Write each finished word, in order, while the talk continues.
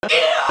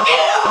Guten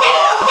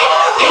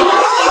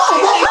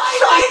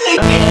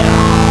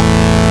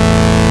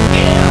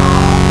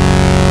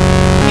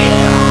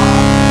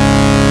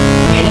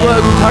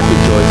Tag, mit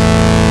Joyce.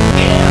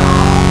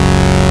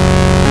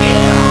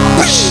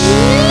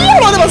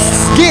 Leute, was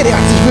geht?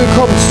 Herzlich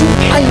willkommen zu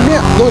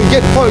einer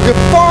neuen Folge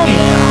von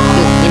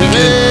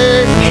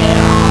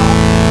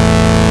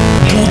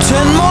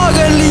Guten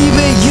Morgen, liebe